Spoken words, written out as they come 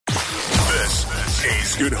This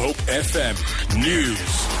is Good Hope FM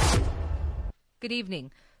News. Good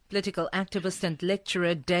evening. Political activist and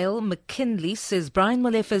lecturer Dale McKinley says Brian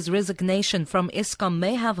Molefe's resignation from Eskom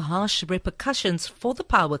may have harsh repercussions for the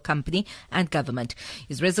power company and government.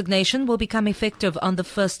 His resignation will become effective on the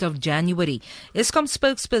 1st of January. Eskom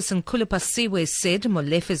spokesperson Kulupasiwe said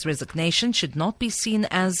Molefe's resignation should not be seen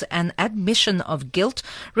as an admission of guilt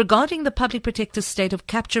regarding the Public Protector's state of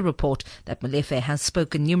capture report that Molefe has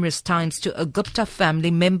spoken numerous times to a Gupta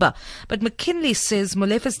family member. But McKinley says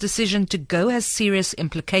Molefe's decision to go has serious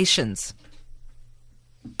implications.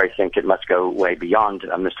 I think it must go way beyond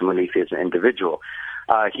Mr. Molefe as an individual.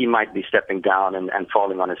 He might be stepping down and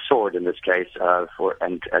falling on his sword in this case,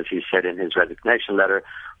 and as he said in his resignation letter,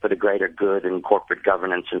 for the greater good in corporate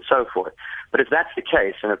governance and so forth. But if that's the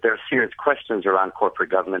case, and if there are serious questions around corporate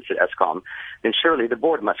governance at Eskom, then surely the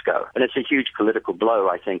board must go. And it's a huge political blow,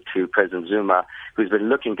 I think, to President Zuma, who's been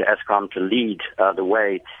looking to Eskom to lead the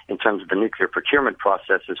way in terms of the nuclear procurement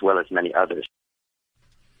process, as well as many others.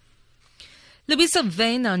 Louisa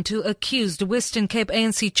Wynand, who accused Western Cape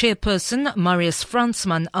ANC chairperson Marius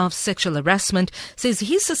Fransman of sexual harassment, says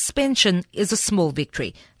his suspension is a small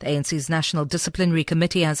victory. The ANC's National Disciplinary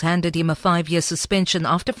Committee has handed him a 5-year suspension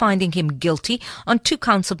after finding him guilty on 2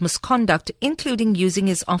 counts of misconduct, including using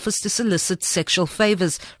his office to solicit sexual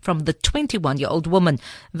favours from the 21-year-old woman.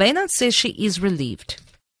 Wynand says she is relieved.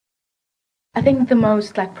 I think the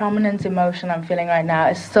most prominent emotion I'm feeling right now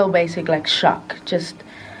is still basic shock.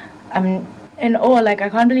 I'm in awe, I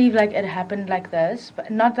can't believe it happened like this,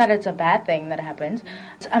 but not that it's a bad thing that happened.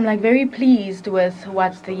 I'm very pleased with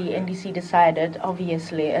what the NDC decided.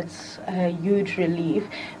 Obviously, it's a huge relief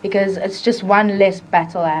because it's just one less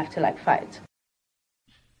battle I have to fight.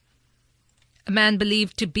 A man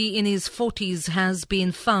believed to be in his 40s has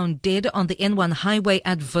been found dead on the N1 highway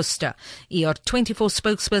at Worcester. ER24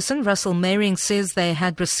 spokesperson Russell Meiring says they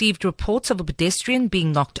had received reports of a pedestrian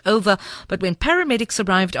being knocked over, but when paramedics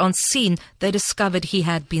arrived on scene, they discovered he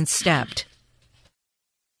had been stabbed.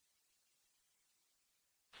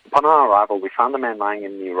 Upon our arrival, we found the man lying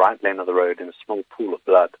in the right lane of the road in a small pool of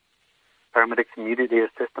blood. Paramedics immediately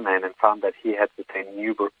assessed the man and found that he had sustained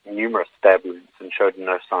numerous stab wounds and showed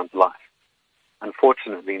no signs of life.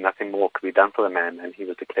 Unfortunately, nothing more could be done for the man, and he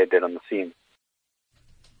was declared dead on the scene.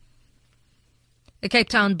 A Cape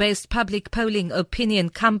Town-based public polling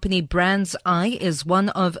opinion company, Brand's Eye, is one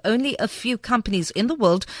of only a few companies in the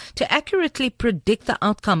world to accurately predict the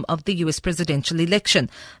outcome of the U.S. presidential election.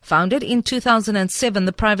 Founded in 2007,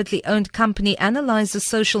 the privately owned company analyzes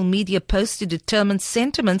social media posts to determine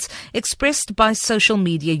sentiments expressed by social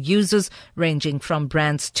media users, ranging from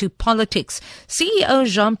brands to politics. CEO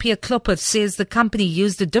Jean-Pierre Kloppert says the company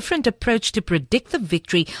used a different approach to predict the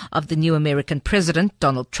victory of the new American president,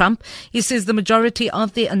 Donald Trump. He says the majority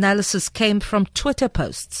of the analysis came from Twitter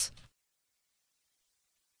posts.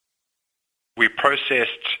 We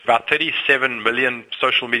processed about 37 million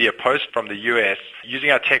social media posts from the US.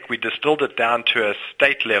 Using our tech, we distilled it down to a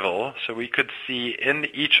state level so we could see in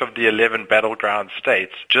each of the 11 battleground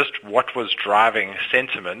states just what was driving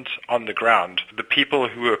sentiment on the ground. The people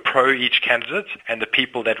who were pro each candidate and the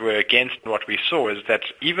people that were against. What we saw is that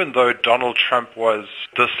even though Donald Trump was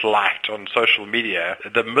disliked on social media,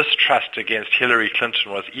 the mistrust against Hillary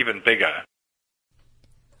Clinton was even bigger.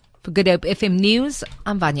 For Good Hope FM News,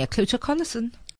 I'm Vanya Klucher-Collison.